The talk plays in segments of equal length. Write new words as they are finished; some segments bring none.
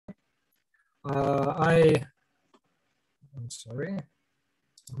I'm sorry.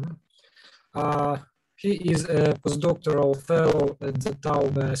 He is a postdoctoral fellow at the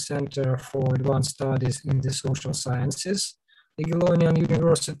Taube Center for Advanced Studies in the Social Sciences, Jagiellonian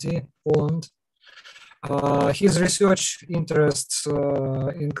University, Poland. His research interests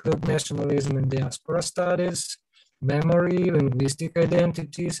include nationalism and diaspora studies, memory, linguistic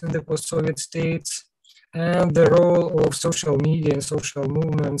identities in the post-Soviet states, and the role of social media and social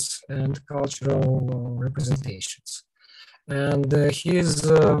movements and cultural representations. And his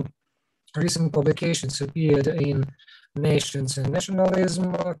recent publications appeared in Nations and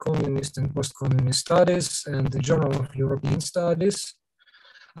Nationalism, Communist and Post-Communist Studies, and the Journal of European Studies.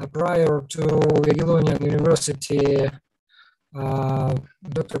 Prior to Jagiellonian University,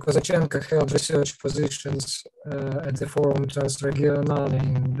 Dr. Kozachenko held research positions at the Forum Transregionale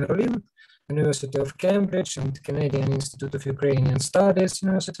in Berlin, University of Cambridge, and Canadian Institute of Ukrainian Studies,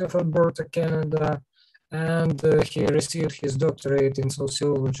 University of Alberta, Canada. And he received his doctorate in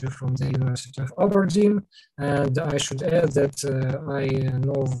sociology from the University of Aberdeen. And I should add that I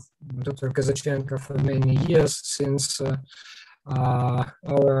know Dr. Kozachenko for many years, since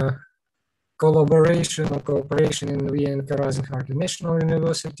our collaboration or cooperation in Vienna Kharkiv National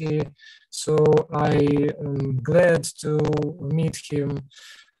University. So I am glad to meet him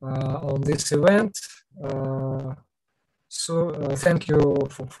on this event. Thank you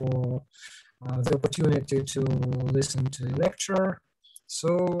for the opportunity to listen to the lecture.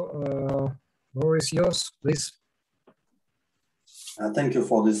 So, floor is yours, please. Thank you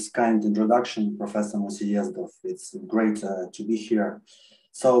for this kind introduction, Professor Musiezdov. It's great to be here.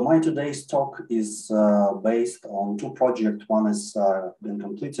 So my today's talk is based on two projects. One has been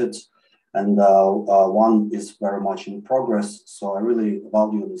completed and one is very much in progress. So I really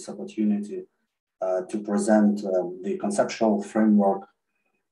value this opportunity to present the conceptual framework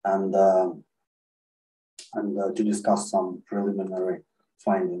and to discuss some preliminary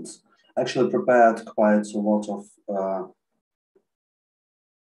findings. I actually prepared quite a lot of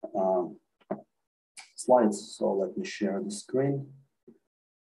slides, so let me share the screen.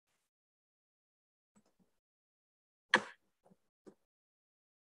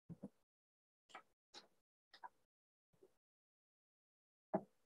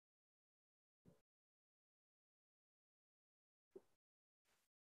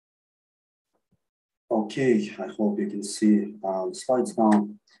 Okay, I hope you can see the slides now.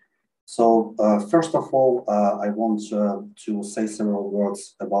 So first of all, I want to say several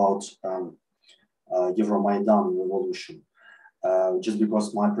words about Euromaidan revolution, just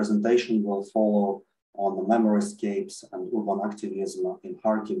because my presentation will follow on the memoryscapes and urban activism in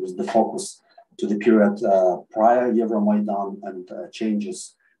Kharkiv with the focus to the period prior Euromaidan and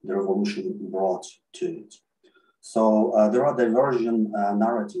changes the revolution brought to it. So there are divergent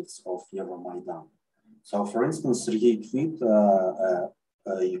narratives of Euromaidan. So for instance, Sergei Kvit,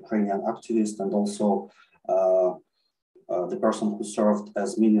 a Ukrainian activist and also the person who served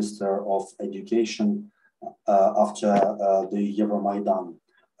as Minister of Education after the Euromaidan,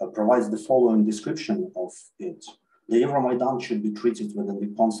 provides the following description of it. The Euromaidan should be treated within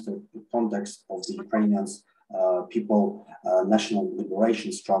the context of the Ukrainians' people national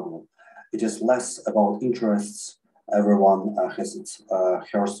liberation struggle. It is less about interests, everyone has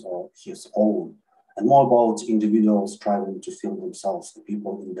hers or his own, and more about individuals striving to feel themselves a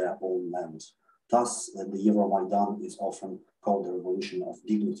people in their own land. Thus, the Euromaidan is often called the revolution of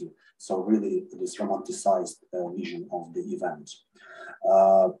dignity. So really, this romanticized vision of the event.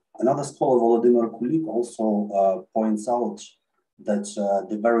 Another scholar, Volodymyr Kulik, also points out that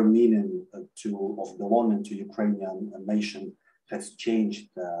the very meaning of belonging to Ukrainian nation has changed,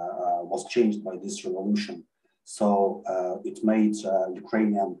 was changed by this revolution. So it made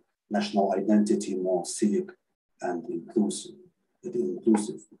Ukrainian national identity more civic and inclusive.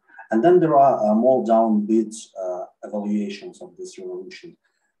 And then there are more downbeat evaluations of this revolution.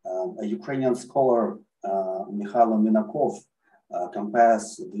 A Ukrainian scholar, Mikhailo Minakov, compares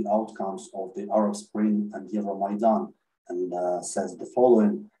the outcomes of the Arab Spring and Euromaidan and says the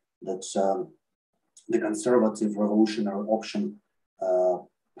following, that the conservative revolutionary option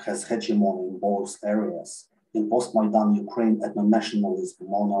has hegemony in both areas. In post-Maidan Ukraine, ethno-nationalism,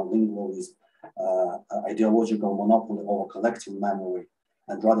 monolingualism, ideological monopoly over collective memory,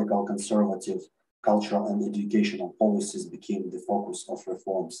 and radical conservative cultural and educational policies became the focus of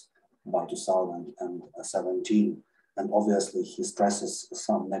reforms by 2017. And obviously, he stresses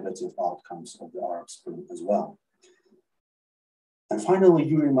some negative outcomes of the Arab Spring as well. And finally,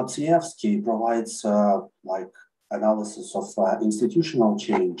 Yuri Matsievsky provides analysis of institutional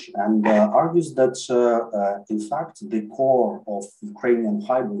change and argues that, in fact, the core of Ukrainian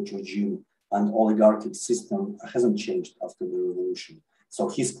hybrid regime and oligarchic system hasn't changed after the revolution. So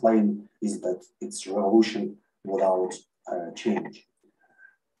his claim is that it's revolution without change.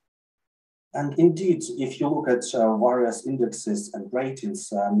 And indeed, if you look at various indexes and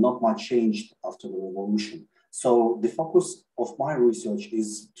ratings, not much changed after the revolution. So the focus of my research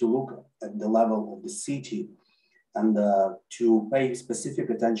is to look at the level of the city and to pay specific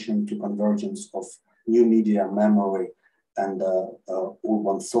attention to convergence of new media, memory, and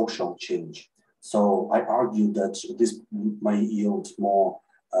urban social change. So I argue that this may yield more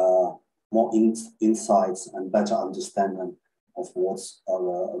insights and better understanding of what's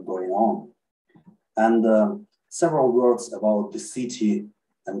going on. And several words about the city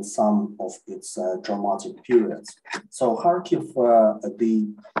and some of its traumatic periods. So Kharkiv,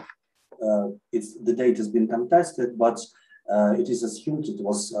 the date has been contested, but it is assumed it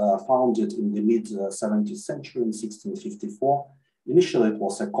was founded in the mid-17th century in 1654. Initially, it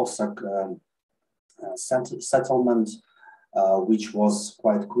was a Cossack settlement, which was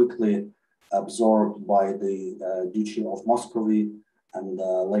quite quickly absorbed by the Duchy of Muscovy and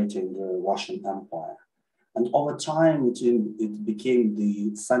later in the Russian Empire. And over time, it became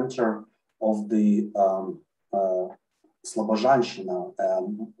the center of the Slobozhanщина,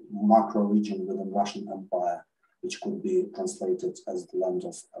 macro region within Russian Empire, which could be translated as the land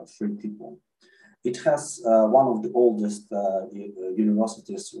of free people. It has one of the oldest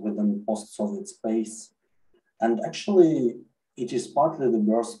universities within post-Soviet space. And actually, it is partly the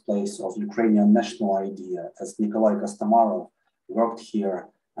birthplace of Ukrainian national idea, as Nikolai Kostomarov worked here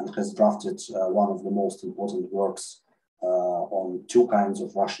and has drafted one of the most important works on two kinds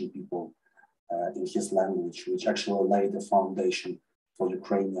of Russian people in his language, which actually laid the foundation for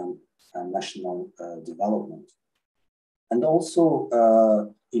Ukrainian national development. And also,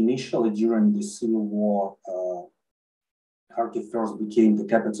 initially during the Civil War, Kharkiv first became the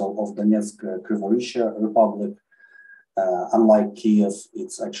capital of Donetsk Krivorisha Republic. Unlike Kiev,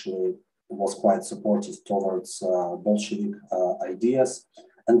 it's actually was quite supportive towards Bolshevik ideas.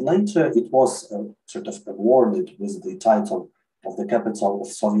 And later it was sort of awarded with the title of the capital of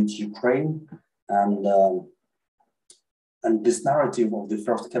Soviet Ukraine. And this narrative of the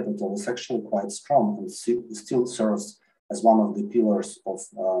first capital is actually quite strong and still serves as one of the pillars of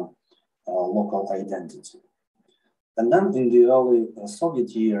local identity. And then in the early Soviet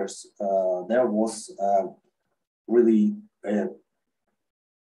years, there was really a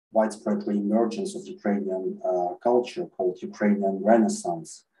widespread re-emergence of Ukrainian culture called Ukrainian Renaissance.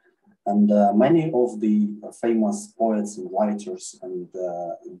 And many of the famous poets and writers and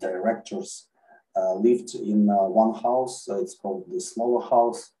directors lived in one house. It's called the Slower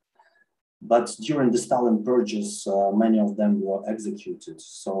House. But during the Stalin purges, many of them were executed.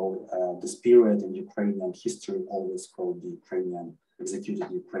 So this period in Ukrainian history always called the executed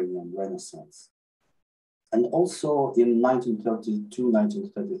Ukrainian Renaissance. And also in 1932,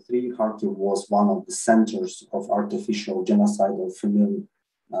 1933, Kharkiv was one of the centers of artificial genocidal famine,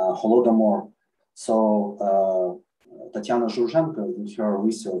 Holodomor. So Tatiana Zhurzenko, in her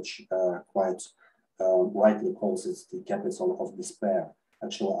research, quite rightly calls it the capital of despair.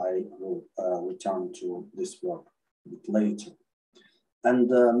 Actually, I will return to this work a bit later. And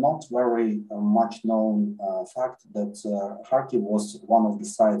not very much known fact that Kharkiv was one of the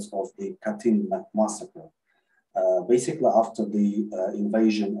sites of the Katyn massacre. Basically, after the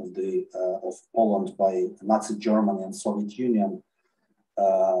invasion of Poland by Nazi Germany and Soviet Union,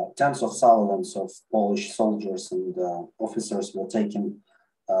 tens of thousands of Polish soldiers and officers were taken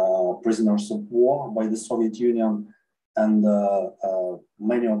prisoners of war by the Soviet Union, and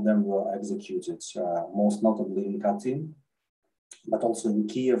many of them were executed, most notably in Katyn, but also in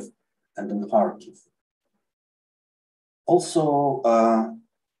Kiev and in Kharkiv. Also,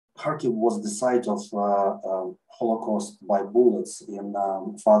 Kharkiv was the site of Holocaust by bullets in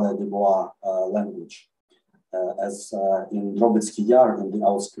Father de Bois language. As in Drobytsky Yar, in the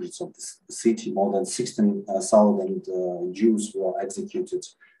outskirts of the city, more than 16,000 Jews were executed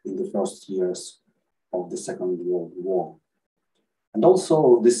in the first years of the Second World War. And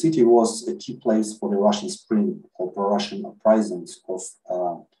also, the city was a key place for the Russian Spring or pro-Russian uprisings of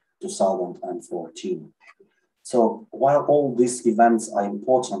 2014. So while all these events are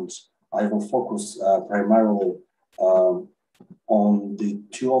important, I will focus primarily on the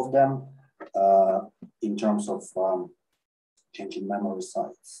two of them in terms of changing memory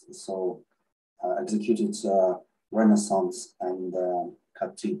sites. So executed Renaissance and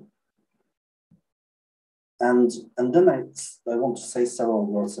Katyn. And then I want to say several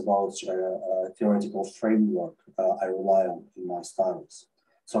words about theoretical framework I rely on in my studies.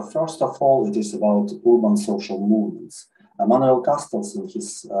 So first of all, it is about urban social movements. Manuel Castells, in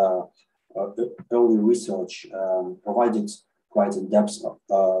his early research provided quite in-depth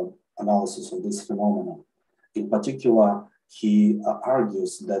analysis of this phenomenon. In particular, he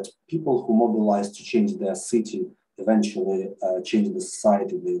argues that people who mobilize to change their city eventually change the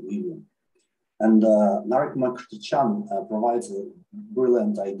society they live in. And Narek Makrtchan provides a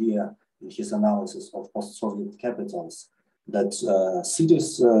brilliant idea in his analysis of post-Soviet capitals that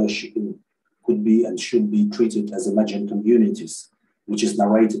cities could be and should be treated as imagined communities, which is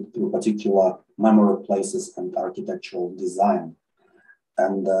narrated through particular memory places and architectural design.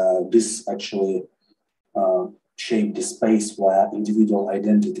 And this actually shaped the space where individual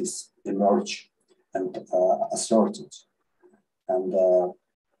identities emerge and asserted. And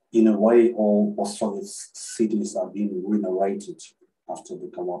in a way, all post-Soviet cities are being re-narrated after the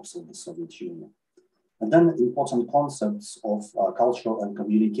collapse of the Soviet Union. And then important concepts of cultural and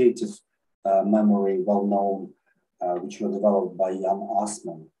communicative memory, well known, which were developed by Jan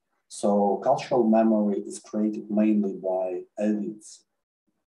Assmann. So cultural memory is created mainly by elites,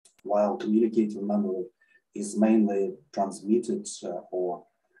 while communicative memory is mainly transmitted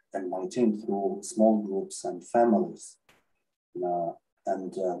and maintained through small groups and families.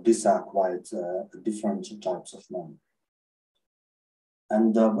 These are quite different types of memory.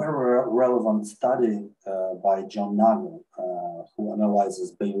 And a very relevant study by John Nagel, who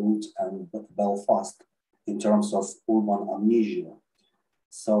analyzes Beirut and Belfast in terms of urban amnesia.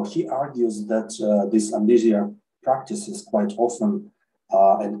 So he argues that these amnesia practices quite often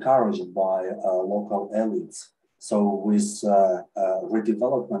are encouraged by local elites. So with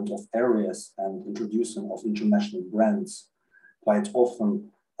redevelopment of areas and introduction of international brands, quite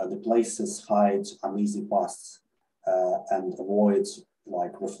often the places hide uneasy pasts and avoid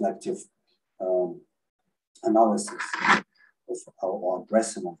like reflective analysis of or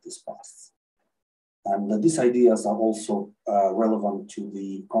addressing of these pasts. And these ideas are also relevant to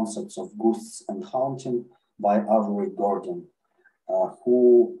the concepts of ghosts and haunting by Avery Gordon,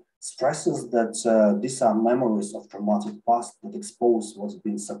 who stresses that these are memories of traumatic past that expose what's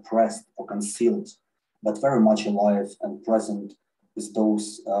been suppressed or concealed, but very much alive and present with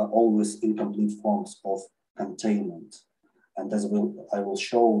those always incomplete forms of containment. And as I will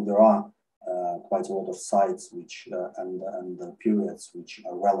show, there are quite a lot of sites which and periods which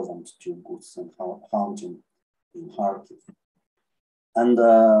are relevant to ghosts and haunting in Kharkiv. And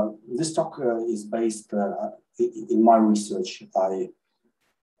this talk is based, in my research, I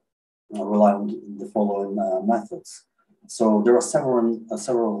rely on the following methods. So there are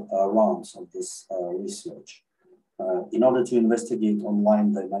several rounds of this research. In order to investigate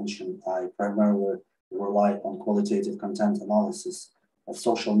online dimension, I primarily rely on qualitative content analysis of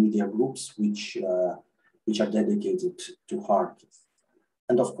social media groups which are dedicated to Kharkiv.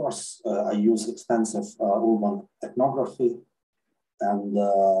 And of course, I use extensive urban ethnography, and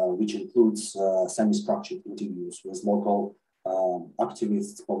which includes semi-structured interviews with local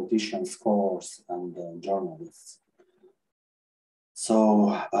activists, politicians, scholars, and journalists.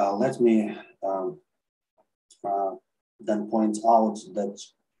 So let me then point out that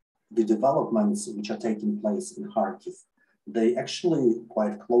the developments which are taking place in Kharkiv, they actually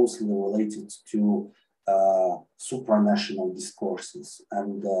quite closely related to supranational discourses,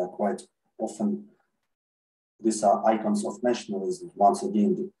 and quite often these are icons of nationalism, once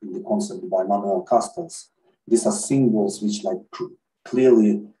again in the concept by Manuel Castells. These are symbols which like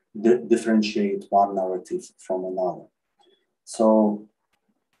clearly differentiate one narrative from another. So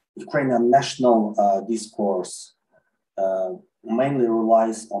Ukrainian national discourse mainly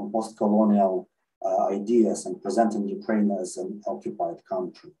relies on post-colonial ideas and presenting Ukraine as an occupied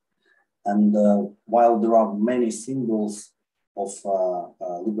country. And while there are many symbols of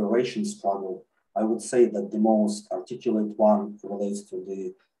liberation struggle, I would say that the most articulate one relates to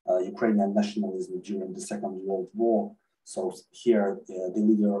the Ukrainian nationalism during the Second World War. So here, the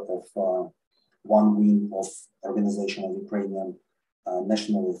leader of one wing of Organization of Ukrainian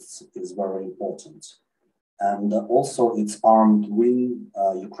Nationalists is very important. And also its armed wing,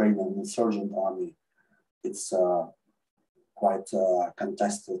 Ukrainian Insurgent Army, it's quite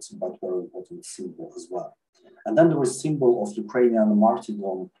contested but very important symbol as well. And then there is symbol of Ukrainian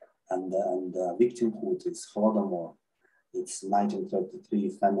martyrdom and victimhood is Holodomor. It's 1933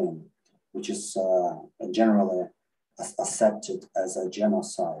 famine, which is generally accepted as a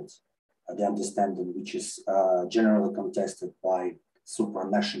genocide, the understanding which is generally contested by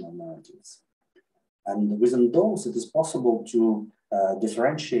supranational narratives. And within those, it is possible to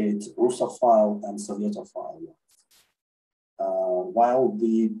differentiate Russophile and Sovietophile. While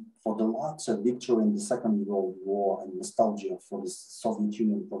for the latter, victory in the Second World War and nostalgia for the Soviet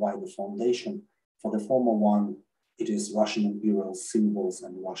Union provide the foundation, for the former one, it is Russian imperial symbols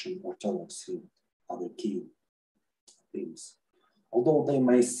and Russian Orthodoxy are the key themes. Although they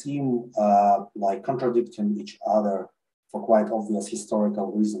may seem like contradicting each other for quite obvious historical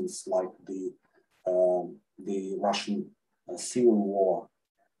reasons, like the Russian Civil War,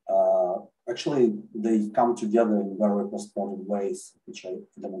 actually they come together in very postmodern ways, which I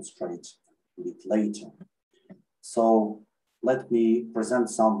demonstrate a bit later. So let me present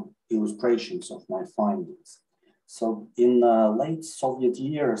some illustrations of my findings. So in late Soviet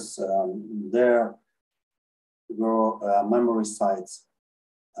years, there were memory sites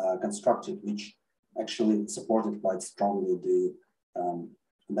constructed, which actually supported quite strongly the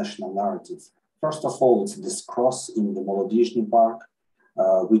national narratives. First of all, it's this cross in the Molodizhny Park,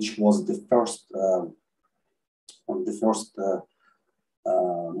 which was the first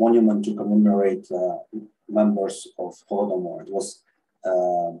monument to commemorate members of Holodomor. It was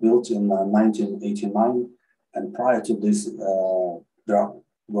built in 1989, and prior to this, there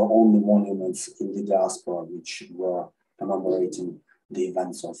were only monuments in the diaspora which were commemorating the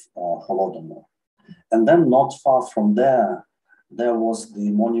events of Holodomor. And then not far from there, there was the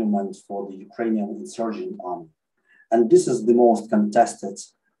monument for the Ukrainian insurgent army. And this is the most contested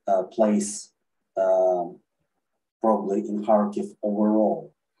place probably in Kharkiv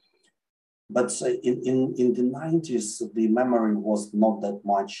overall. But in the 90s, the memory was not that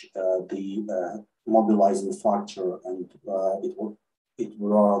much the mobilizing factor, and it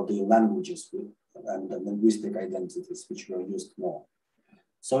were the languages and the linguistic identities which were used more.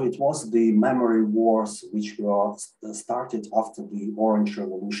 So it was the memory wars which were started after the Orange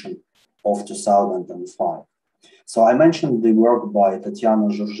Revolution of 2005. So I mentioned the work by Tatiana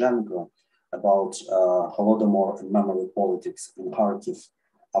Zhurzenko about Holodomor and memory politics in Kharkiv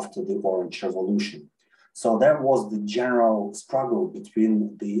after the Orange Revolution. So there was the general struggle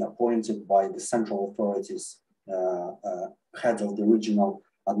between the appointed by the central authorities head of the regional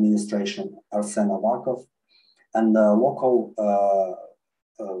administration, Arsen Avakov, and local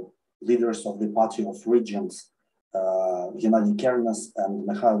leaders of the Party of Regions, Gennady Kernes and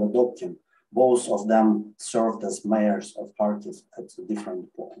Mikhailo Dobkin. Both of them served as mayors of Kharkiv at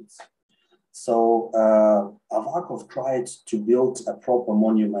different points. So Avakov tried to build a proper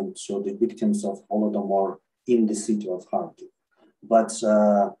monument to the victims of Holodomor in the city of Kharkiv. But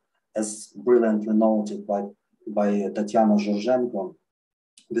as brilliantly noted by Tatiana Zhurzenko,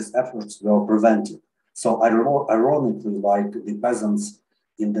 these efforts were prevented. So ironically, like the peasants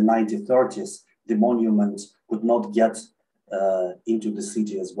in the 1930s, the monument could not get into the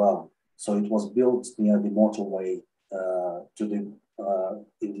city as well. So it was built near the motorway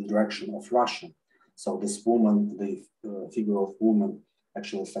in the direction of Russia. So this woman, the figure of woman,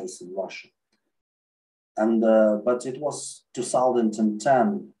 actually facing Russia. And but it was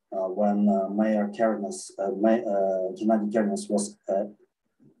 2010 when Mayor Kernes, Gennady Kernes was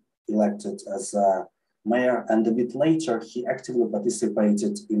elected as mayor, and a bit later he actively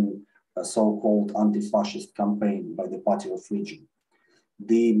participated in a so-called anti-fascist campaign by the Party of Region.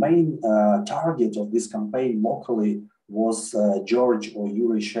 The main target of this campaign locally was George or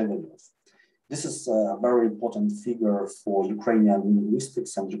Yuri Shevelyov. This is a very important figure for Ukrainian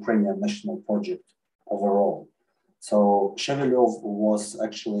linguistics and Ukrainian national project overall. So Shevelyov was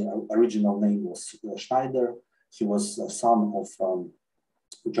actually, original name was Schneider. He was a son of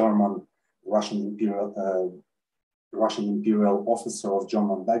German Russian imperial officer of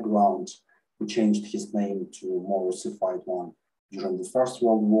German background who changed his name to a more Russified one during the First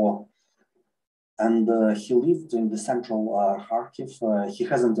World War. And he lived in the central Kharkiv. He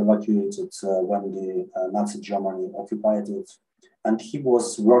hasn't evacuated when the Nazi Germany occupied it. And he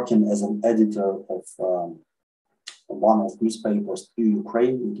was working as an editor of one of newspapers in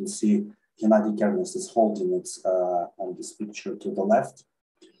Ukraine. You can see Gennady Kernes is holding it on this picture to the left.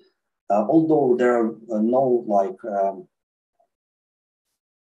 Although there are no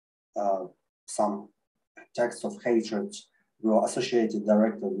some texts of hatred were associated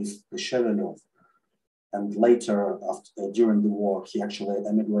directly with the Shevelyov. And later, during the war, he actually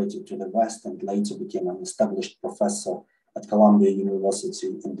emigrated to the West and later became an established professor at Columbia University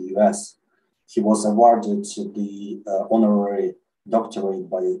in the US. He was awarded the honorary doctorate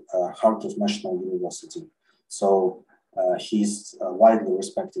by Kharkiv National University. So he's a widely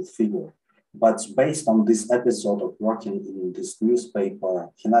respected figure. But based on this episode of working in this newspaper,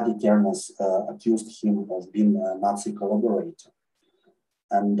 Gennady Kernes accused him of being a Nazi collaborator.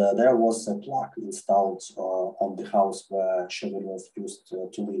 And there was a plaque installed on the house where Shevelyov used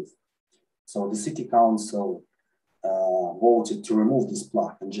to live. So the city council voted to remove this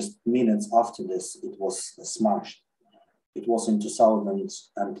plaque, and just minutes after this, it was smashed. It was in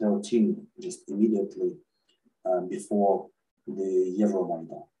 2013, just immediately before the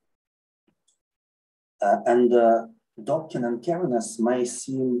Euromaidan. Dobkin and Kerenes may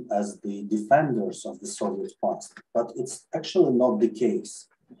seem as the defenders of the Soviet past, but it's actually not the case.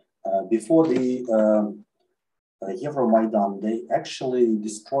 Before the Euromaidan, they actually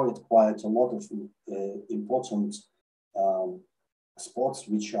destroyed quite a lot of important spots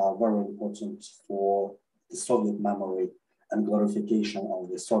which are very important for the Soviet memory and glorification of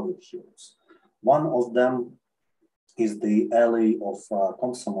the Soviet heroes. One of them is the Alley of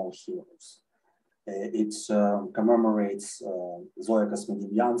Komsomol heroes. It commemorates Zoya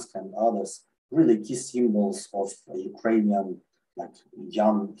Kosmodemyansk and others, really key symbols of Ukrainian like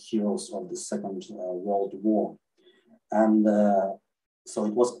young heroes of the Second World War. And so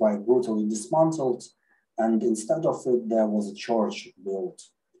it was quite brutally dismantled. And instead of it, there was a church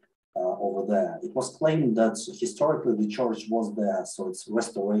built over there. It was claimed that historically the church was there, so it's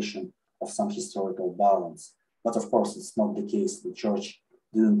restoration of some historical balance. But of course, it's not the case. The church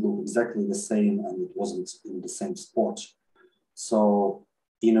didn't look exactly the same, and it wasn't in the same spot. So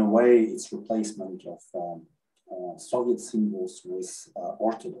in a way, it's replacement of Soviet symbols with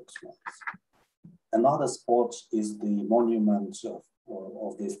Orthodox ones. Another spot is the monument of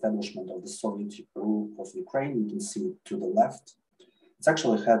the establishment of the Soviet rule of Ukraine. You can see it to the left. It's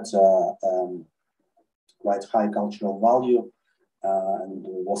actually had quite high cultural value and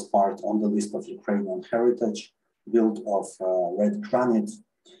was part on the list of Ukrainian heritage, built of red granite.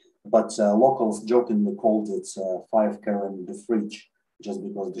 But locals jokingly called it five carrying the fridge, just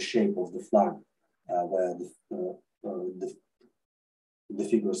because the shape of the flag where the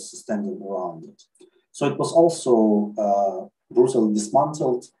figures standing around it. So it was also brutally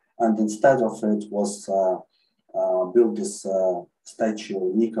dismantled, and instead of it was built this statue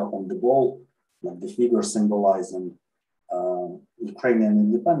of Nika on the wall, like the figure symbolizing Ukrainian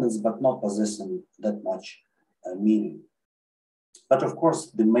independence, but not possessing that much meaning. But of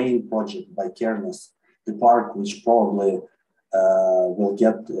course, the main project by Kerenes, the park which probably will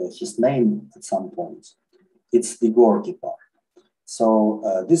get his name at some point, it's the Gorky Park. So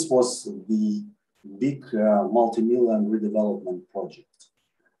this was the big multi-million redevelopment project.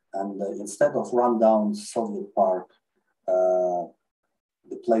 And instead of rundown Soviet park,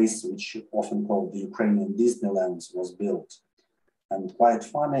 the place which often called the Ukrainian Disneyland was built. And quite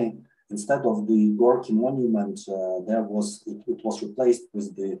funny, instead of the Gorky monument, it was replaced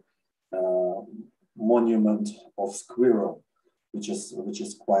with the monument of squirrel, which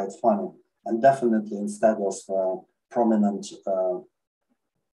is quite funny. And definitely instead of prominent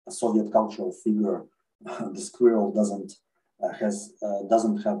Soviet cultural figure, the squirrel doesn't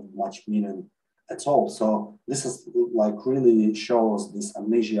have much meaning at all. So this is like really shows these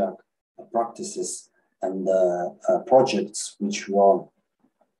amnesiac practices and projects which were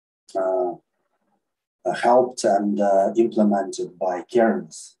helped and implemented by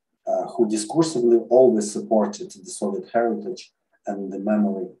Kerenes, who discursively always supported the Soviet heritage and the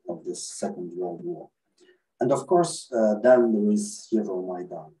memory of this Second World War. And of course, then there is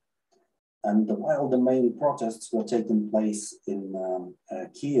Euromaidan. And while the main protests were taking place in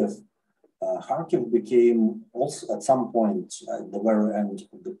Kiev, Kharkiv became also at some point at the very end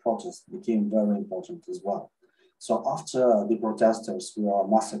of the protest became very important as well. So after the protesters were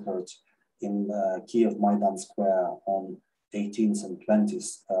massacred in Kiev Maidan Square on 18th and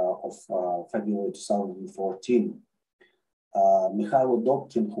 20th of February 2014, Mikhailo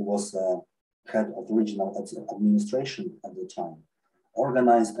Dobkin, who was head of regional administration at the time,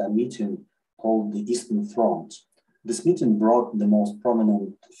 organized a meeting called the Eastern Front. This meeting brought the most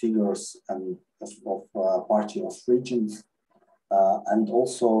prominent figures of Party of Regions and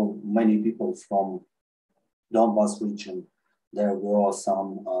also many people from Donbas region. There were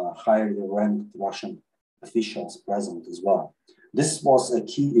some highly ranked Russian officials present as well. This was a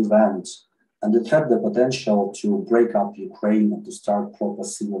key event, and it had the potential to break up Ukraine and to start proper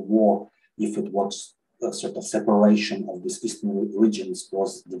civil war if it was a sort of separation of these eastern regions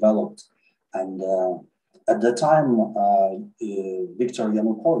was developed. And at the time, Viktor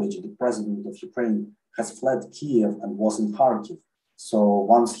Yanukovych, the president of Ukraine, has fled Kiev and was in Kharkiv. So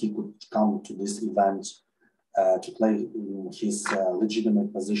once he could come to this event to play his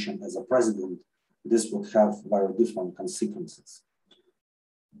legitimate position as a president, this would have very different consequences.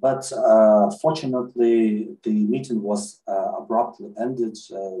 But fortunately, the meeting was abruptly ended.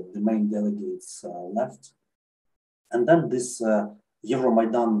 The main delegates left. And then this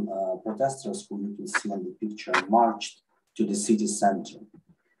Euromaidan protesters, who you can see on the picture, marched to the city center.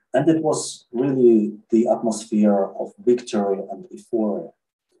 And it was really the atmosphere of victory and euphoria.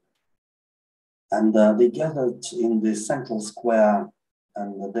 And they gathered in the central square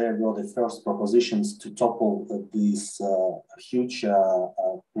And there were the first propositions to topple these huge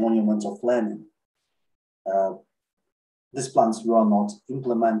monument of Lenin. These plans were not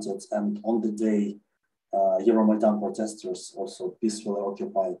implemented, and on the day, Euromaidan protesters also peacefully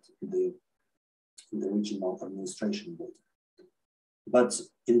occupied the regional administration building. But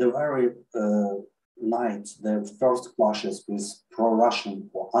in the very night, the first clashes with pro-Russian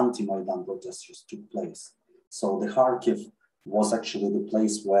or anti-Maidan protesters took place. So the Kharkiv was actually the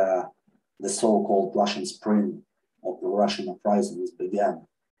place where the so-called Russian Spring of the Russian uprisings began.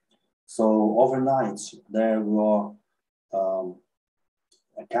 So overnight, there were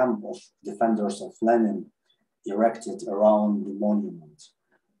a camp of defenders of Lenin erected around the monument.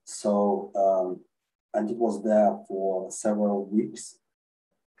 So, and it was there for several weeks.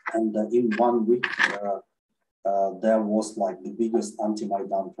 And in 1 week, there was like the biggest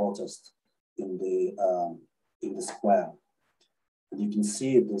anti-Maidan protest in the square. And you can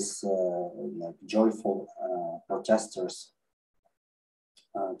see this like joyful protesters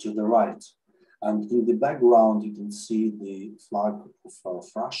to the right. And in the background, you can see the flag of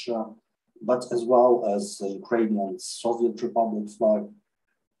Russia, but as well as the Ukrainian Soviet Republic flag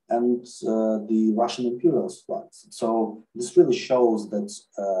and the Russian imperial flags. So this really shows that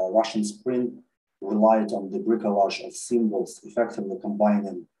Russian Spring relied on the bricolage of symbols, effectively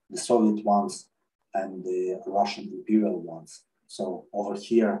combining the Soviet ones and the Russian imperial ones. So over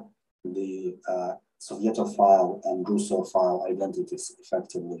here, the Sovietophile and Russophile identities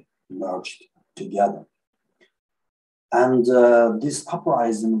effectively merged together. And this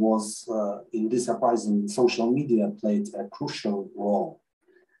uprising was, in this uprising, social media played a crucial role.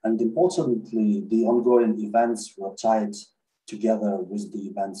 And importantly, the ongoing events were tied together with the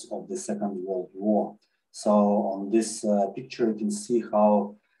events of the Second World War. So on this picture, you can see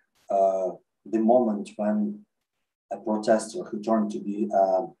how the moment when a protester who turned to be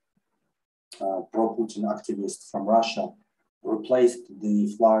a pro-Putin activist from Russia replaced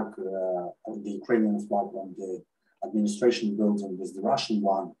the flag, the Ukrainian flag on the administration building with the Russian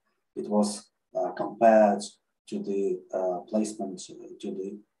one, it was compared to the placement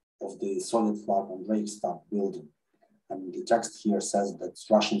of the Soviet flag on Reichstag building. And the text here says that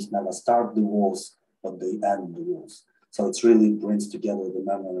Russians never start the wars, but they end the wars. So it really brings together the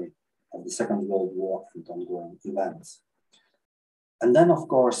memory of the Second World War and ongoing events. And then, of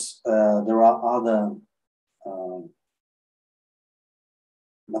course, there are other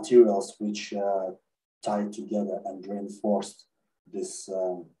materials which tied together and reinforced this,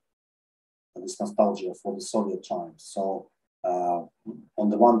 this nostalgia for the Soviet times. So on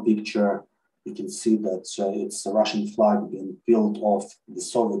the one picture, you can see that it's a Russian flag being peeled off the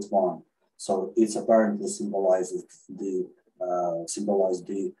Soviet one. So it's apparently symbolized the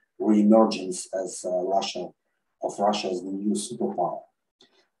re-emergence as Russia as the new superpower.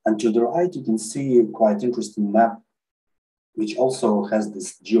 And to the right, you can see a quite interesting map, which also has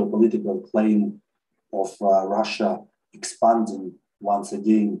this geopolitical claim of Russia expanding once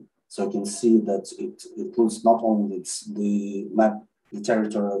again. So you can see that it includes not only the map, the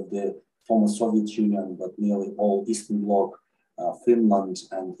territory of the former Soviet Union, but nearly all Eastern Bloc, Finland,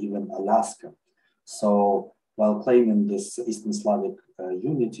 and even Alaska. So while claiming this Eastern Slavic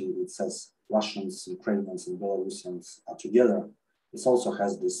unity, it says Russians, Ukrainians, and Belarusians are together. It also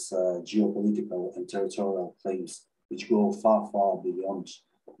has this geopolitical and territorial claims which go far, far beyond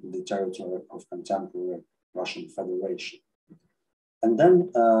the territory of contemporary Russian Federation. And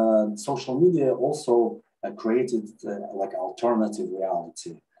then social media also created like alternative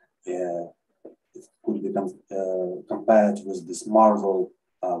reality. It could be compared with this Marvel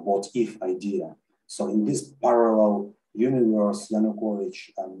what if idea. So in this parallel universe,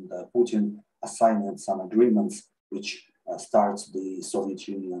 Yanukovych and Putin are signing some agreements which starts the Soviet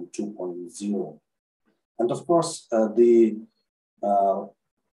Union 2.0. And of course, the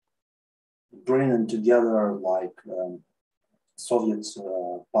bringing together like Soviet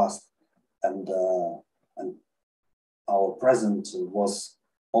past and our present was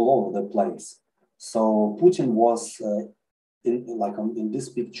all over the place. So Putin was in this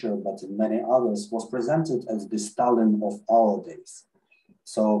picture, but in many others, was presented as the Stalin of our days.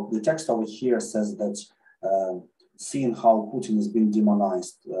 So the text over here says that seeing how Putin is being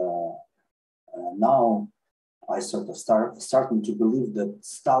demonized now, I sort of starting to believe that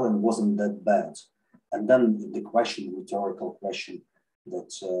Stalin wasn't that bad. And then the question, rhetorical question,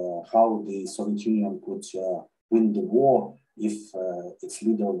 that how the Soviet Union could win the war if its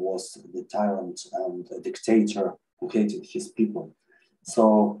leader was the tyrant and a dictator who hated his people.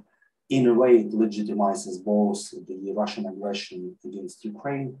 So in a way, it legitimizes both the Russian aggression against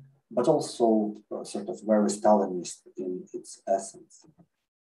Ukraine but also sort of very Stalinist in its essence.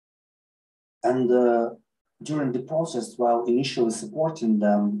 And during the process, while initially supporting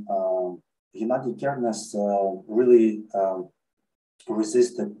them, United Fairness really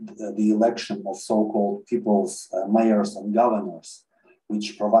resisted the election of so-called people's mayors and governors,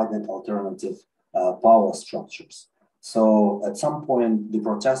 which provided alternative power structures. So at some point, the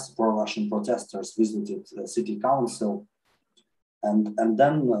pro-Russian protesters visited the city council, and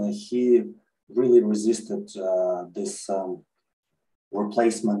then he really resisted this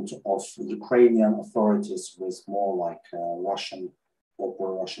replacement of Ukrainian authorities with more like Russian or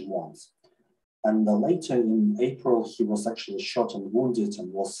pro-Russian ones. And later in April, he was actually shot and wounded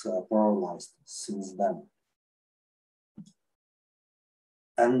and was paralyzed since then.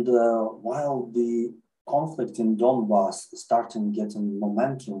 And while the conflict in Donbass started getting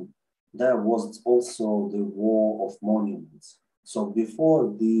momentum, there was also the war of monuments. So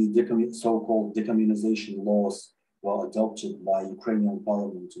before the so-called decommunization laws were adopted by Ukrainian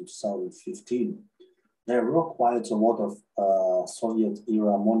parliament in 2015, there were quite a lot of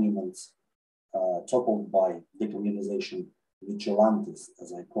Soviet-era monuments toppled by decommunization vigilantes,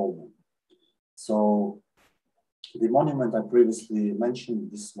 as I call them. So the monument I previously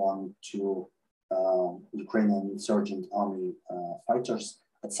mentioned, this one to Ukrainian insurgent army fighters,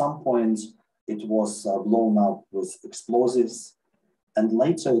 at some point it was blown up with explosives, and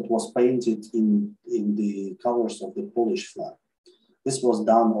later it was painted in the colors of the Polish flag. This was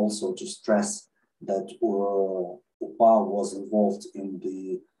done also to stress that UPA was involved in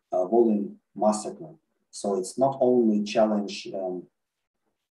the Volyn massacre. So it's not only challenge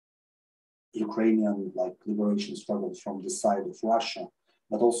Ukrainian liberation struggle from the side of Russia,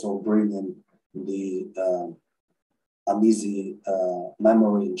 but also bring in the uneasy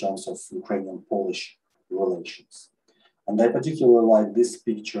memory in terms of Ukrainian-Polish relations. And I particularly like this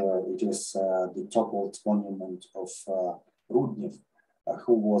picture. It is the toppled monument of Rudnev,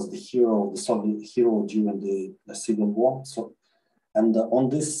 who was the hero, the Soviet hero during the Civil War. So, and on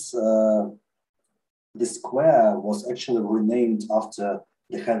this, this square was actually renamed after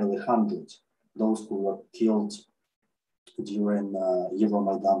the Heavily 100, those who were killed during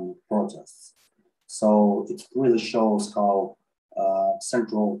Euromaidan protests. So it really shows how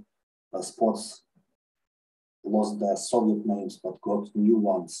central spots lost their Soviet names but got new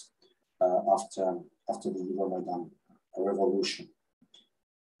ones after the Euromaidan revolution.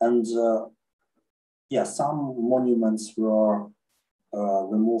 And yeah, some monuments were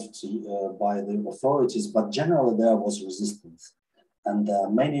removed by the authorities, but generally there was resistance. And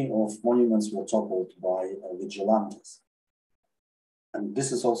many of monuments were toppled by vigilantes. And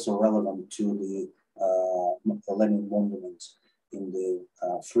this is also relevant to the Lenin monument in the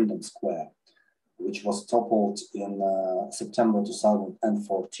Freedom Square, which was toppled in September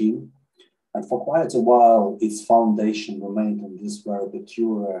 2014. And for quite a while, its foundation remained in this very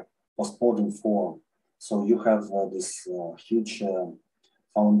peculiar postmodern form. So you have this huge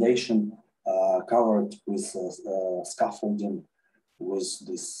foundation covered with scaffolding, with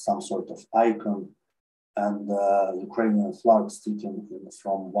this some sort of icon, and Ukrainian flag sticking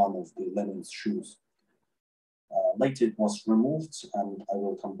from one of the Lenin's shoes. Later it was removed, and I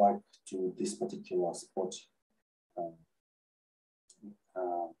will come back to this particular spot a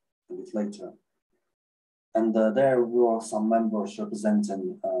bit later. And there were some members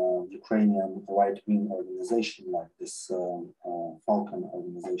representing Ukrainian right-wing organization like this Falcon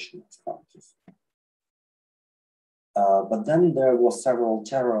organization of Kharkiv. But then there were several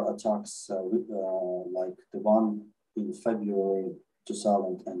terror attacks like the one in February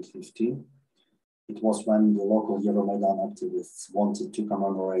 2015. It was when the local Euromaidan activists wanted to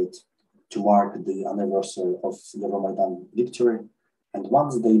commemorate, to mark the anniversary of Euromaidan victory. And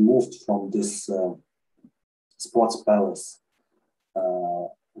once they moved from this sports palace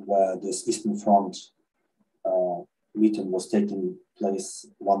where this Eastern Front meeting was taking place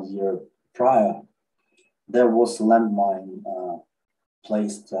 1 year prior, there was a landmine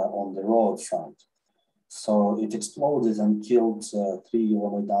placed on the roadside. So it exploded and killed 3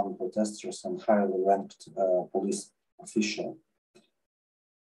 Euromaidan protesters and highly ranked police official.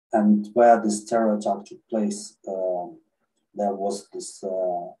 And where this terror attack took place, there was this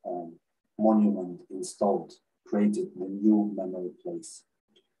monument installed, created the new memory place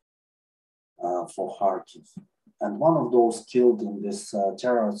for Kharkiv. And one of those killed in this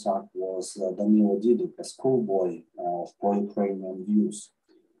terror attack was Danilo Didik, a schoolboy of pro-Ukrainian views.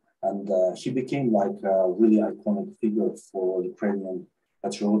 And he became like a really iconic figure for Ukrainian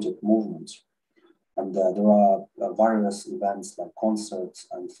patriotic movement. And there are various events like concerts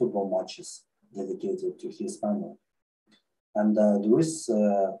and football matches dedicated to his family. And there is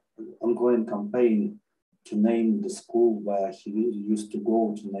an ongoing campaign to name the school where he used to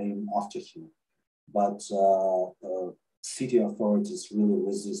go to name after him. But city authorities really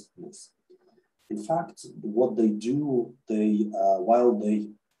resist this. In fact, what they do, while they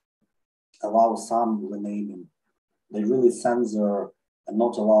allow some renaming, they really censor and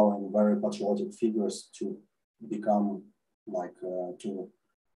not allowing very patriotic figures to become like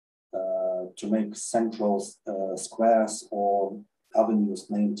to make central squares or avenues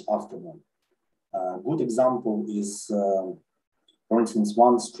named after them. A good example is, for instance,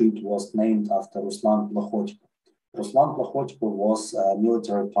 one street was named after Ruslan Plahotko. Ruslan Plahotko was a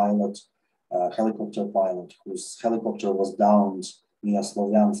military pilot, helicopter pilot, whose helicopter was downed near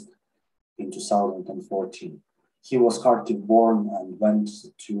Slovyansk in 2014. He was Kharkiv born and went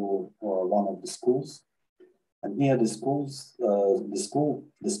to one of the schools. And near the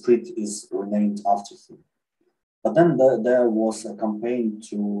the street is renamed after him. But then there was a campaign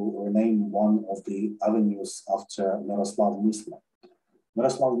to rename one of the avenues after Miroslav Mysla.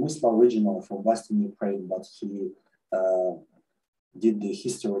 Miroslav Mysla originally from Western Ukraine, but he did the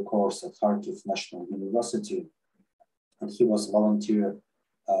history course at Kharkiv National University, and he was a volunteer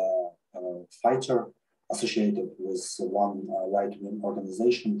fighter associated with one right-wing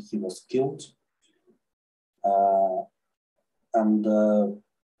organization. He was killed. And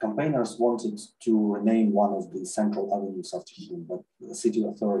campaigners wanted to rename one of the central avenues after him, but the city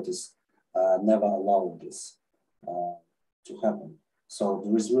authorities never allowed this to happen. So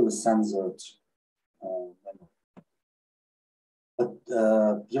there is really censored memory. But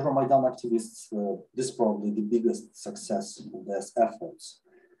Euromaidan activists, this is probably the biggest success of their efforts.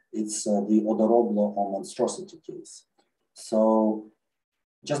 It's the Odoroblo monstrosity case. So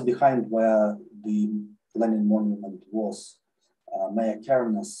just behind where the Lenin monument was, Mayor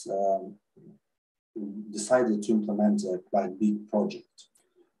Kernes decided to implement a quite big project.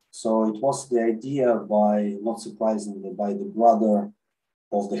 So it was the idea by, not surprisingly, by the brother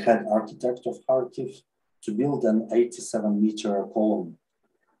of the head architect of Kharkiv to build an 87-meter column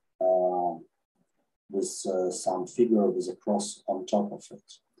with some figure with a cross on top of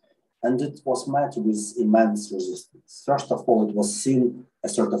it. And it was met with immense resistance. First of all, it was seen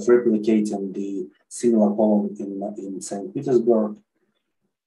as sort of replicating the similar column in St. Petersburg.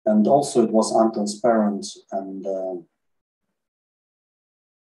 And also it was untransparent and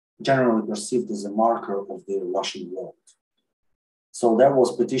generally perceived as a marker of the Russian world. So there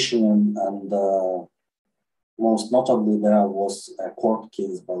was petitioning, and most notably there was a court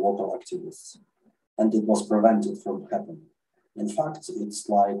case by local activists, and it was prevented from happening. In fact, it's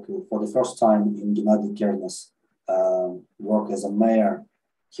like for the first time in Gennady Kernes' work as a mayor,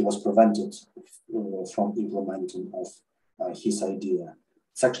 he was prevented from implementing of his idea.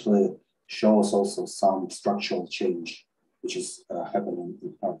 It actually shows also some structural change which is happening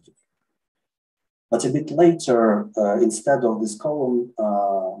in Kharkiv. But a bit later, instead of this column,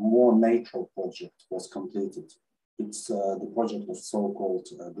 more natural project was completed. It's the project of so-called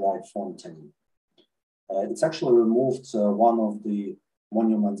dry fountain. It's actually removed one of the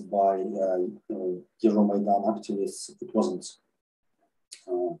monuments by Euromaidan activists. It wasn't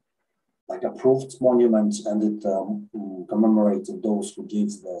like approved monument, and it commemorated those who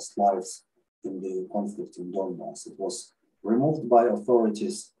gave their lives in the conflict in Donbass. It was removed by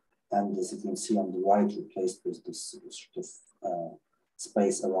authorities, and as you can see on the right, replaced with this sort of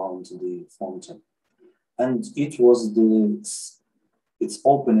space around the fountain. And it was its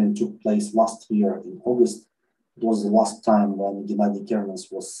opening took place last year in August. It was the last time when Gennady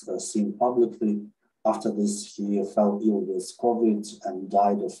Kernes was seen publicly. After this, he fell ill with COVID and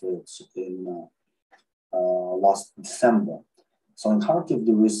died of it in last December. So in Kharkiv,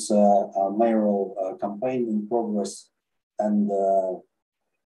 there is a mayoral campaign in progress, and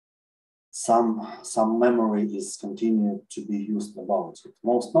some memory is continued to be used about it.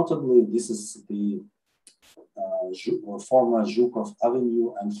 Most notably, this is the former Zhukov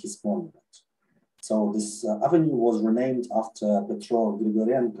Avenue and his monument. So this avenue was renamed after Petro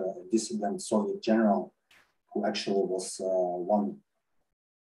Grigorenko, a dissident Soviet general who actually was one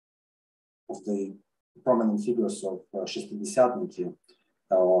of the prominent figures of Shestidesiatniki,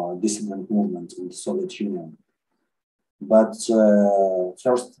 dissident movement in the Soviet Union. But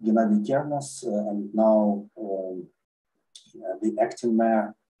first Gennady Kernes and now the acting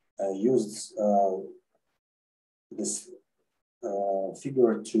mayor used this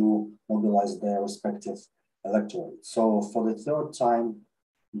figure to mobilize their respective electorate. So for the third time,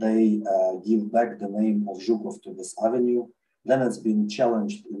 they give back the name of Zhukov to this avenue. Then it's been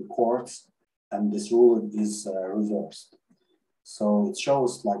challenged in courts, and this ruling is reversed. So it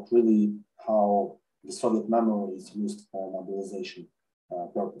shows like really how the Soviet memory is used for mobilization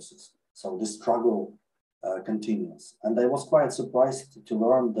purposes. So this struggle continues. And I was quite surprised to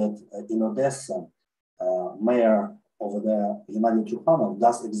learn that in Odessa, mayor over there, Gennady Trukhanov,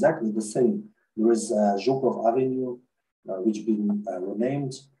 does exactly the same. There is Zhukov Avenue, which been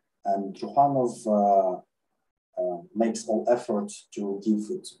renamed, and Trukhanov makes all effort to give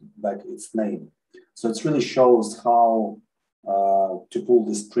it back its name. So it really shows how to pull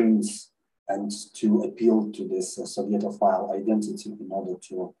the strings and to appeal to this Sovietophile identity in order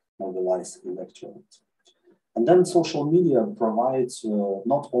to mobilize electorate. And then social media provides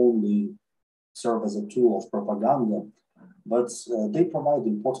not only serve as a tool of propaganda, but they provide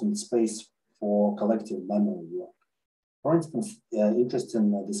important space for collective memory work. For instance,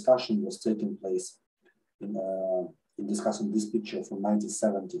 interesting discussion was taking place in discussing this picture from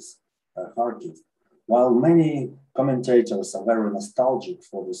 1970s, Kharkiv. While many commentators are very nostalgic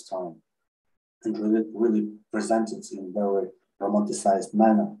for this time and really present it in very romanticized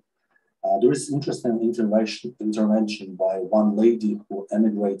manner, there is interesting intervention by one lady who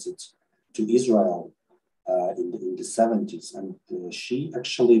emigrated to Israel in the 70s, and she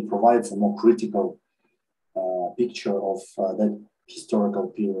actually provides a more critical picture of that historical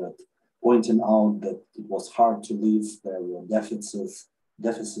period, pointing out that it was hard to live, there were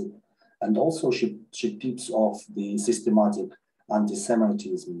deficit, and also she tips off the systematic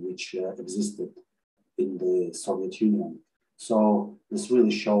anti-Semitism which existed in the Soviet Union. So this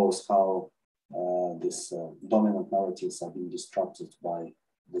really shows how these dominant narratives are being disrupted by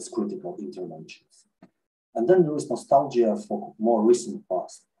these critical interventions. And then there is nostalgia for more recent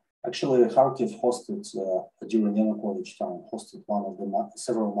past. Actually, Kharkiv hosted, during Yanukovych time, hosted one of the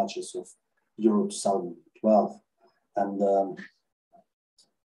several matches of Euro 2012.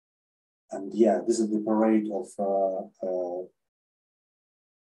 And yeah, this is the parade of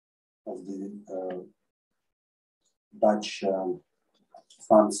the Dutch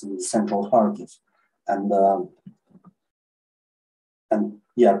fans in central Kharkiv. And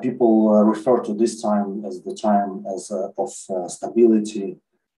yeah, people refer to this time as the time of stability,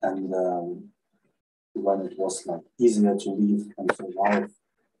 and when it was like easier to live and survive.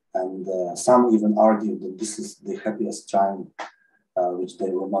 And some even argue that this is the happiest time which they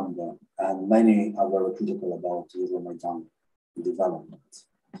remember. And many are very critical about the Euromaidan development.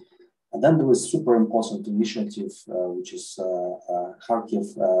 And then there is super important initiative, which is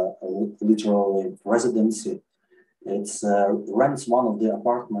Kharkiv literally residency. It's rents one of the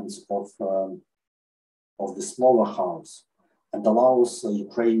apartments of the smaller house and allows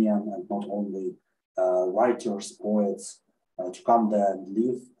Ukrainian and not only writers, poets to come there and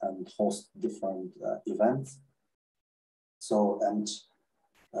live and host different events. So, and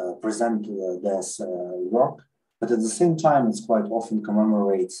present their work. But at the same time, it's quite often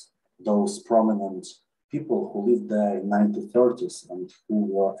commemorates those prominent people who lived there in 1930s and who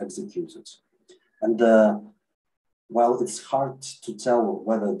were executed. And while it's hard to tell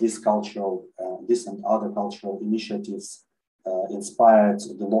whether this and other cultural initiatives inspired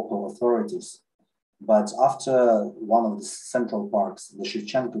the local authorities, but after one of the central parks, the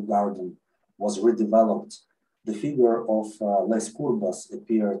Shevchenko Garden, was redeveloped, the figure of Les Kurbas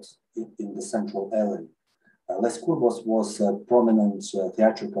appeared in the central alley. Les Kurbas was a prominent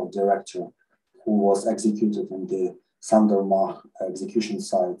theatrical director who was executed in the Sandermach execution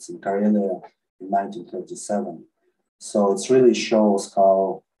sites in Karelia in 1937. So it really shows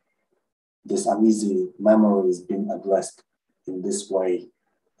how this uneasy memory is being addressed in this way,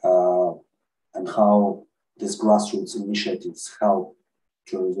 and how these grassroots initiatives help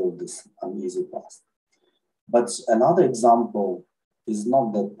to reveal this uneasy past. But another example is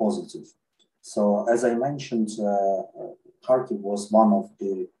not that positive. So as I mentioned, Kharkiv was one of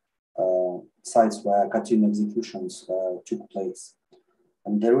the sites where Katyn executions took place.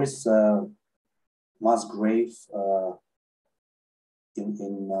 And there is a mass grave in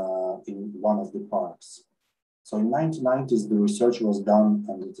one of the parks. So in 1990s, the research was done,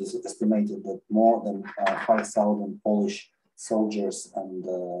 and it is estimated that more than 5,000 Polish soldiers and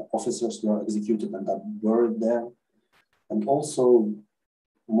officers were executed and are buried there. And also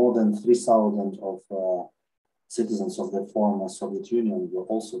more than 3,000 of citizens of the former Soviet Union were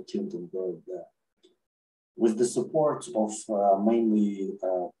also killed and buried there. With the support of mainly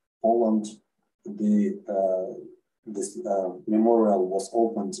Poland, this memorial was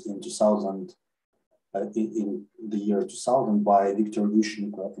opened in 2000, in the year 2000 by Viktor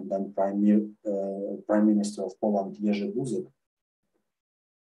Yushchenko and then Prime Minister of Poland, Jerzy Buzek.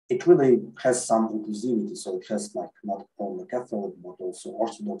 It really has some inclusivity, so it has like not only Catholic but also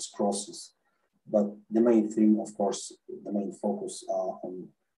Orthodox crosses. But the main thing, of course, the main focus are on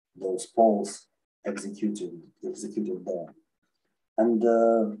those poles executed there. And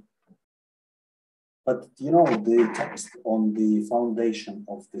but you know, the text on the foundation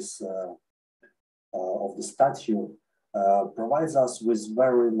of this of the statue provides us with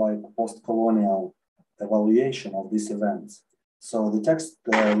very post-colonial evaluation of these events. So the text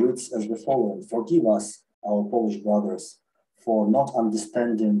reads as the following: "Forgive us, our Polish brothers, for not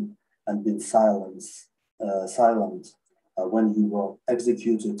understanding and being silent when you were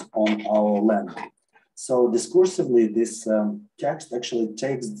executed on our land." So discursively, this text actually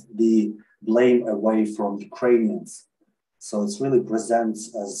takes the blame away from Ukrainians. So it really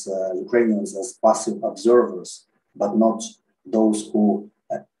presents as Ukrainians as passive observers, but not those who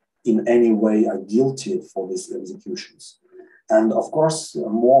in any way are guilty for these executions. And of course,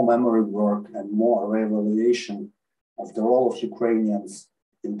 more memory work and more reevaluation of the role of Ukrainians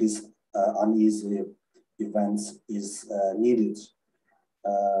in these uneasy events is needed.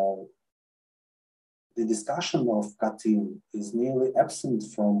 The discussion of Katyn is nearly absent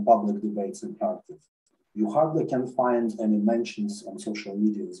from public debates in Kharkiv. You hardly can find any mentions on social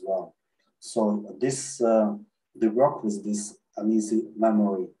media as well. So this, the work with this uneasy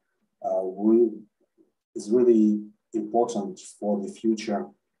memory is really important for the future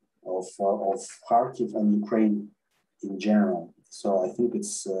of Kharkiv and Ukraine in general. So I think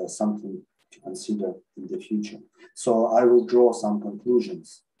it's something to consider in the future. So I will draw some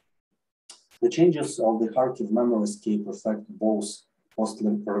conclusions. The changes of the Kharkiv memoryscape reflect both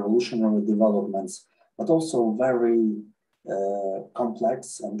post-revolutionary developments, but also very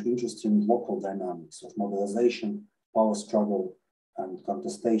complex and interesting local dynamics of mobilization, power struggle, and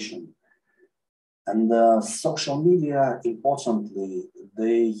contestation. And social media, importantly,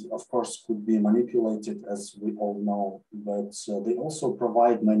 they, of course, could be manipulated, as we all know, but they also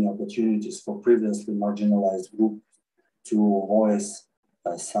provide many opportunities for previously marginalized groups to voice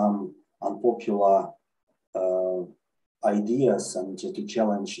some unpopular ideas and to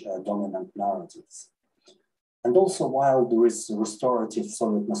challenge dominant narratives. And also, while there is restorative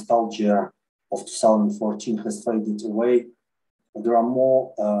Soviet nostalgia of 2014 has faded away, there are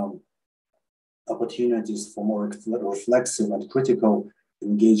more opportunities for more reflexive and critical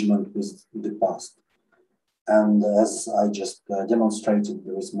engagement with the past. And as I just demonstrated,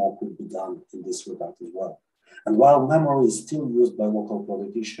 there is more could be done in this regard as well. And while memory is still used by local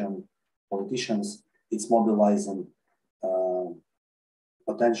politicians, its mobilizing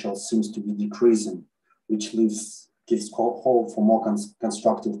potential seems to be decreasing, which gives hope for more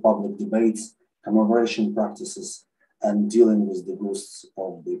constructive public debates, commemoration practices, and dealing with the ghosts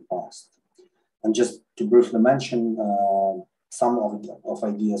of the past. And just to briefly mention, some of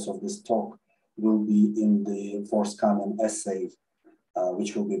ideas of this talk will be in the forthcoming essay,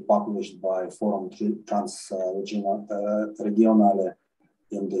 which will be published by Forum Transregionale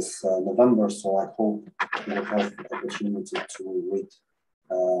in this November. So I hope you will have the opportunity to read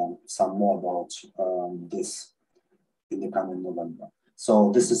some more about this in the coming November.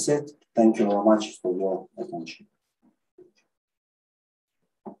 So this is it. Thank you very much for your attention.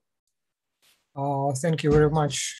 Thank you very much,